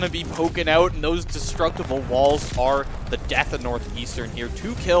barrel going to be poking out, and those destructible walls are the death of Northeastern here.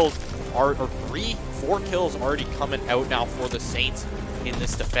 2 kills, or 4 kills already coming out now for the Saints in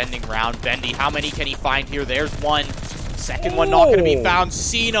this defending round. Bendy, how many can he find here? There's one. Second one not going to be found.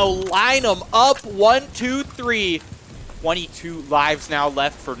 Sino, line them up. 1, 2, 3. 22 lives now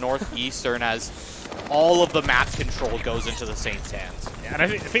left for Northeastern as all of the map control goes into the Saints' hands. Yeah, and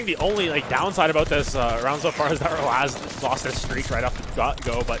I think the only downside about this round so far is that Relaz lost his streak right off the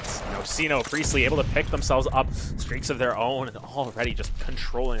go, but Sino, Priestley able to pick themselves up streaks of their own and already just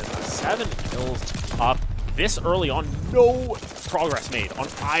controlling it. 7 kills up this early on, no progress made on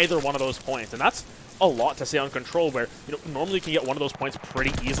either one of those points, and that's a lot to say on control, where normally you can get one of those points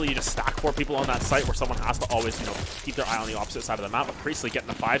pretty easily. You just stack 4 people on that site where someone has to always keep their eye on the opposite side of the map. But Priestley getting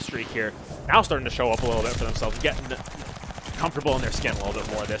the 5 streak here, now starting to show up a little bit for themselves, getting comfortable in their skin a little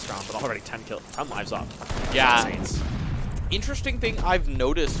bit more this round, but already 10 lives up. Yeah. Interesting thing I've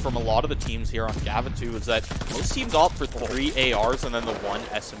noticed from a lot of the teams here on Gavin 2 is that most teams opt for 3 ARs and then the 1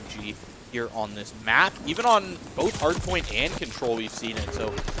 SMG here on this map. Even on both hardpoint and control, we've seen it.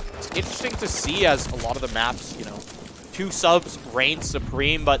 So it's interesting to see as a lot of the maps, 2 subs reign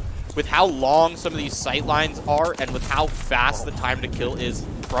supreme, but with how long some of these sight lines are and with how fast the time to kill is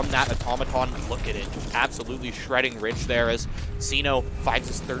from that automaton, look at it. Just absolutely shredding Rich there as Sino finds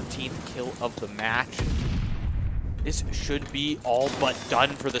his 13th kill of the match. This should be all but done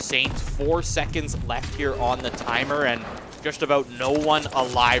for the Saints. 4 seconds left here on the timer, and just about no one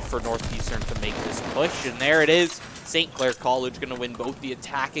alive for Northeastern to make this push. And there it is. St. Clair College going to win both the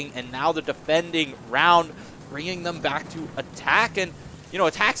attacking and now the defending round, bringing them back to attack. And,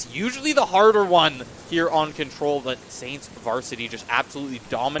 attack's usually the harder one here on control, but Saints varsity just absolutely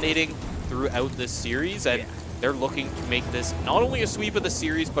dominating throughout this series. And they're looking to make this not only a sweep of the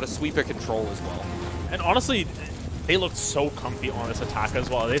series, but a sweep of control as well. And honestly, they looked so comfy on this attack as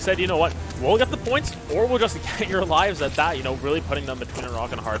well. They said, you know what, we'll get the points, or we'll just get your lives at that, really putting them between a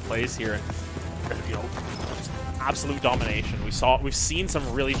rock and a hard place here. And, just absolute domination. We've seen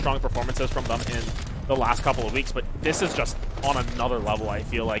some really strong performances from them in the last couple of weeks, but this is just on another level, I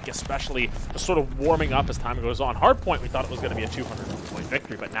feel like, especially just sort of warming up as time goes on. Hardpoint, we thought it was going to be a 200-point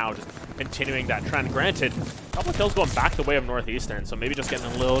victory, but now just continuing that trend. Granted, a couple of kills going back the way of Northeastern, so maybe just getting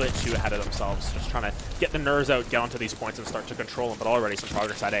a little bit too ahead of themselves, just trying to get the nerves out, get onto these points, and start to control them, but already some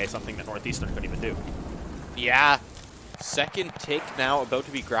progress at A, something that Northeastern couldn't even do. Yeah. Second tick now about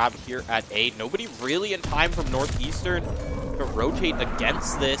to be grabbed here at A. Nobody really in time from Northeastern to rotate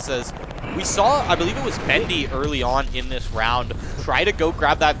against this, as we saw, I believe it was Bendy early on in this round, try to go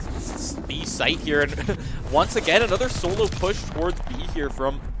grab that B site here, and once again, another solo push towards B here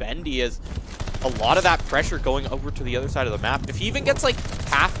from Bendy, as a lot of that pressure going over to the other side of the map. If he even gets like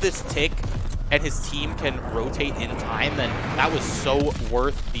half this tick and his team can rotate in time, then that was so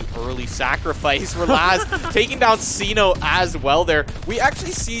worth the early sacrifice. Relaz taking down Sino as well there. We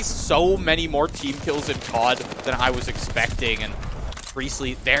actually see so many more team kills in COD than I was expecting, and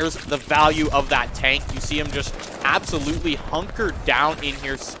Priestley, there's the value of that tank. You see him just absolutely hunkered down in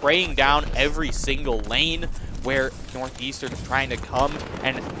here, spraying down every single lane where Northeastern is trying to come.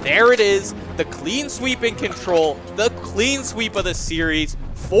 And there it is, the clean sweep in control, the clean sweep of the series.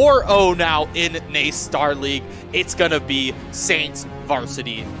 4-0 now in NACE Starleague. It's going to be Saints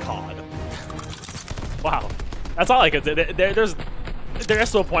Varsity COD. Wow. That's all I could say. There's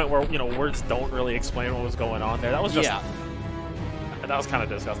to a point where, words don't really explain what was going on there. That was just... Yeah. That was kind of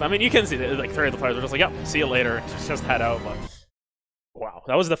disgusting. I mean, you can see that, like, 3 of the players were just like, yep, see you later, just head out. But wow,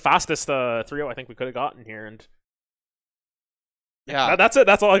 that was the fastest 3-0 I think we could have gotten here. And yeah, that's it.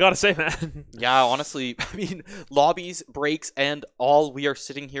 That's all I got to say, man. Yeah, honestly, I mean, lobbies, breaks, and all, we are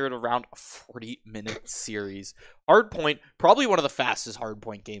sitting here at around a 40-minute series. Hardpoint, probably one of the fastest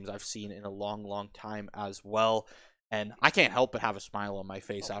hardpoint games I've seen in a long, long time as well. And I can't help but have a smile on my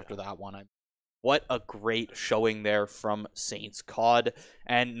face after that one. What a great showing there from Saints COD.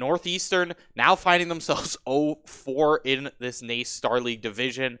 And Northeastern now finding themselves 0-4 in this NACE Starleague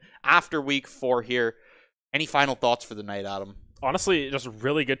division after week 4 here. Any final thoughts for the night, Adam? Honestly, just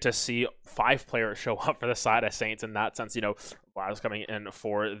really good to see 5 players show up for the side of Saints in that sense. You know, Laz coming in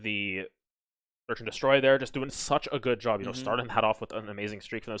for the Search and Destroy there, just doing such a good job, you know, starting that off with an amazing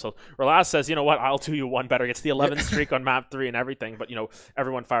streak for themselves. Relaz says, you know what, I'll do you one better. Gets the 11th streak on map 3 and everything, but, you know,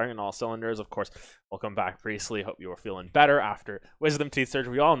 everyone firing on all cylinders. Of course, welcome back, Priestley. Hope you are feeling better after Wisdom Teeth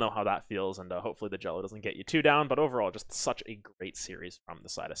surgery. We all know how that feels, and hopefully the Jello doesn't get you too down, but overall, just such a great series from the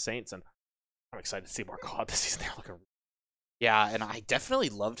side of Saints, and I'm excited to see more COD this season. They're looking. Yeah, and I definitely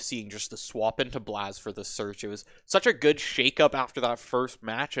loved seeing just the swap into Blaz for the Search. It was such a good shakeup after that first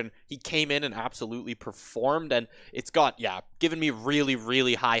match, and he came in and absolutely performed, and it's got, given me really,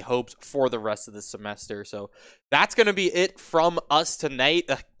 really high hopes for the rest of the semester. So that's going to be it from us tonight.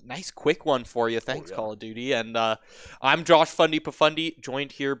 A nice quick one for you. Thanks, Call of Duty. And I'm Josh Fundy Pafundi,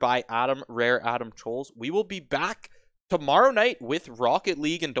 joined here by Adam, Rare Adam Trolls. We will be back tomorrow night with Rocket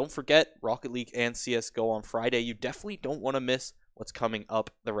League, and don't forget Rocket League and CSGO on Friday. You definitely don't want to miss what's coming up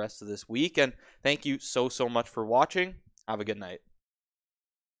the rest of this week, and thank you so much for watching. Have a good night.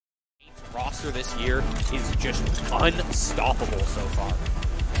 Roster this year is just unstoppable so far.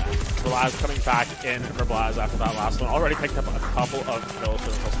 Blaz coming back in for Blaz after that last one. Already picked up a couple of kills,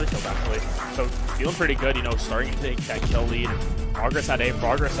 so 3 kills actually. So feeling pretty good, you know, starting to take that kill lead. Progress at A,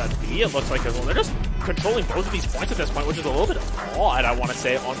 progress at B, it looks like as well. They're just controlling both of these points at this point, which is a little bit odd, I want to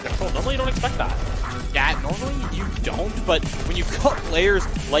say, on control. Normally you don't expect that. Yeah, normally you don't, but when you've got players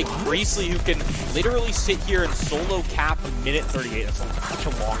like Priestley who can literally sit here and solo cap a minute 38, it's such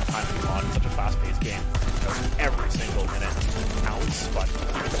a long time to be on in such a fast-paced game. You know, every single minute counts, but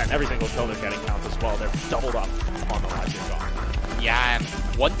and every single kill they're getting counts as well. They're doubled up on the last year shot. Yeah, and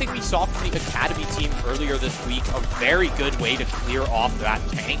one thing we saw from the Academy team earlier this week, a very good way to clear off that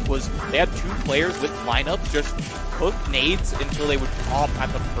tank, was they had 2 players with lineups just cook nades until they would pop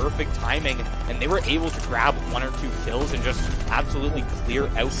at the perfect timing, and they were able to grab 1 or 2 kills and just absolutely clear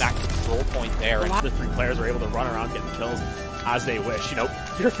out that control point there. And the 3 players were able to run around getting kills as they wish. You know,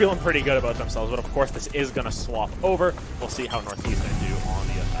 they're feeling pretty good about themselves, but of course this is going to swap over. We'll see how Northeastern do on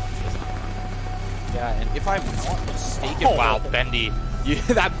the offense. Yeah, and if I'm not mistaken, wow, Bendy,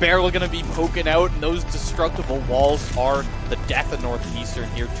 that barrel going to be poking out, and those destructible walls are the death of Northeastern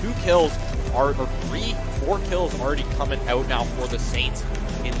here. 2 kills are, or 4 kills already coming out now for the Saints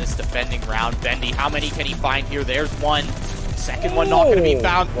in this defending round. Bendy, how many can he find here? There's one. Second one not going to be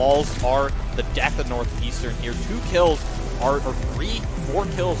found. Walls are the death of Northeastern here. 2 kills are, or 4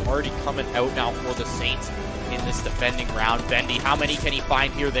 kills already coming out now for the Saints in this defending round. Bendy, how many can he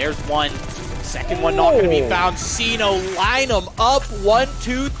find here? There's one. Second one not going to be found. Sino, line them up. 1,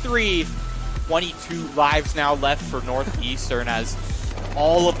 2, 3. 22 lives now left for Northeastern as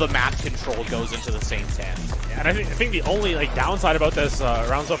all of the map control goes into the Saints' hands. Yeah, and I think the only downside about this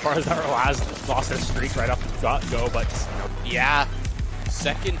round so far is that Relaz lost his streak right off the go, but yeah.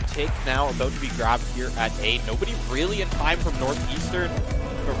 Second tick now about to be grabbed here at A. Nobody really in time from Northeastern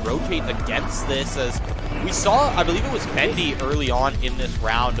to rotate against this, as we saw, I believe it was Bendy early on in this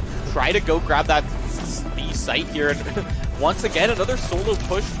round, try to go grab that B site here, and once again another solo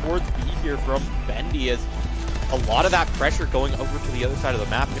push towards B here from Bendy, as a lot of that pressure going over to the other side of the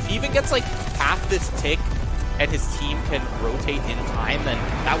map. If he even gets like half this tick and his team can rotate in time, then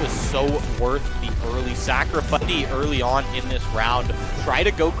that was so worth the early sacrifice. Early on in this round, try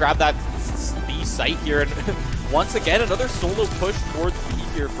to go grab that B site here, and once again another solo push towards B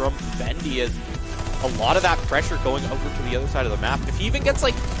here from Bendy, as a lot of that pressure going over to the other side of the map. If he even gets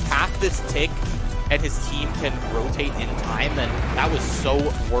like half this tick and his team can rotate in time, then that was so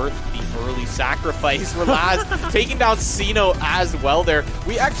worth the early sacrifice. Relaz taking down Sino as well there.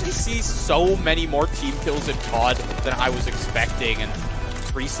 We actually see so many more team kills in COD than I was expecting, and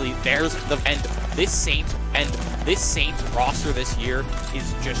Priestley, there's the end. This Saints roster this year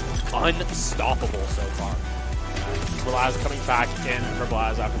is just unstoppable so far. Relaz coming back in for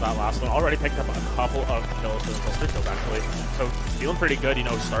Blaz after that last one. Already picked up a couple of kills, so 3 kills actually. So feeling pretty good, you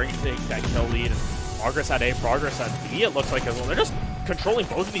know, starting to take that kill lead. Progress at A, progress at B, it looks like as well. They're just controlling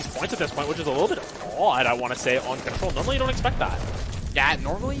both of these points at this point, which is a little bit odd, I want to say, on control. Normally you don't expect that. Yeah,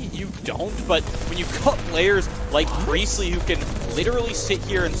 normally you don't, but when you've got players like Priestley who can literally sit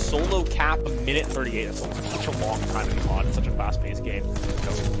here and solo cap a minute 38, it's such a long time to be on in such a fast-paced game. You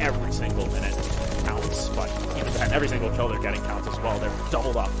know, every single minute counts, but even then, every single kill they're getting counts as well. They're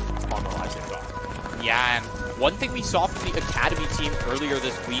doubled up on the lives they've got. Yeah, and one thing we saw from the Academy team earlier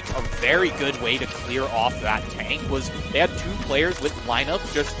this week, a very good way to clear off that tank, was they had 2 players with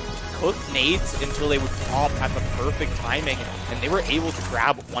lineups just cook nades until they would pop at the perfect timing, and they were able to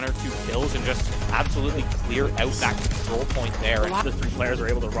grab 1 or 2 kills and just absolutely clear out that control point there. And the 3 players were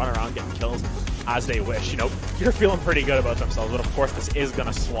able to run around getting kills as they wish. You know, you're feeling pretty good about themselves, but of course this is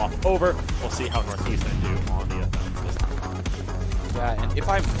going to swap over. We'll see how Northeastern do on the event this time. Yeah, and if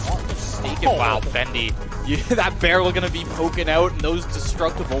I'm not mistaken, wow, Bendy, that barrel going to be poking out, and those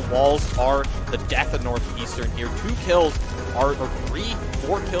destructible walls are the death of Northeastern here. 2 kills are, or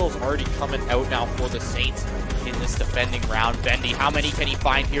 4 kills already coming out now for the Saints in this defending round. Bendy, how many can he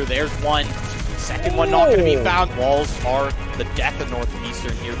find here? There's one. Second one not going to be found. Walls are the death of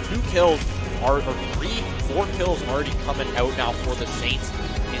Northeastern here. 2 kills are, or 4 kills already coming out now for the Saints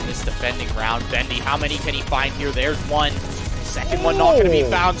in this defending round. Bendy, how many can he find here? There's one. Second one not going to be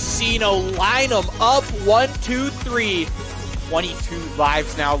found. Sino, line them up. 1, 2, 3. 22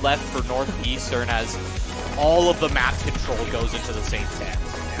 lives now left for Northeastern as all of the map control goes into the Saints' hands.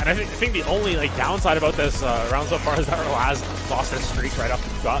 And I think the only downside about this round so far is that Relaz lost his streak right off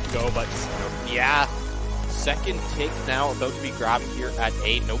the go, but yeah. Second tick now about to be grabbed here at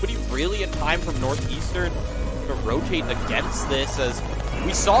A. Nobody really in time from Northeastern to rotate against this, as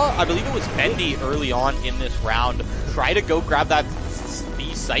we saw, I believe it was Bendy early on in this round, try to go grab that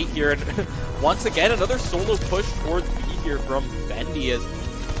B site here, and once again, another solo push towards B here from Bendy, as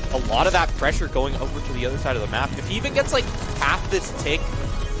a lot of that pressure going over to the other side of the map. If he even gets like half this tick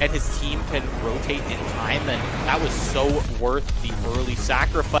and his team can rotate in time, then that was so worth the early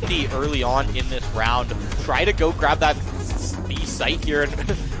sacrifice early on in this round. Try to go grab that B site here,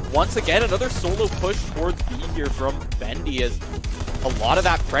 and once again, another solo push towards B here from Bendy, as a lot of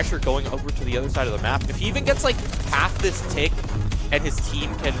that pressure going over to the other side of the map. If he even gets like half this tick and his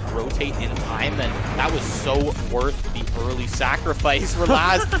team can rotate in time, then that was so worth the early sacrifice.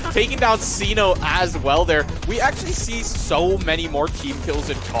 Relaz taking down Sino as well there. We actually see so many more team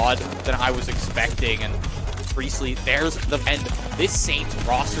kills in COD than I was expecting, and Priestley, there's the end. This Saints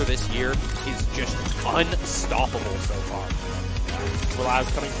roster this year is just unstoppable so far.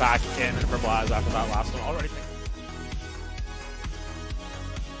 Relaz coming back in for Blaz after that last one already.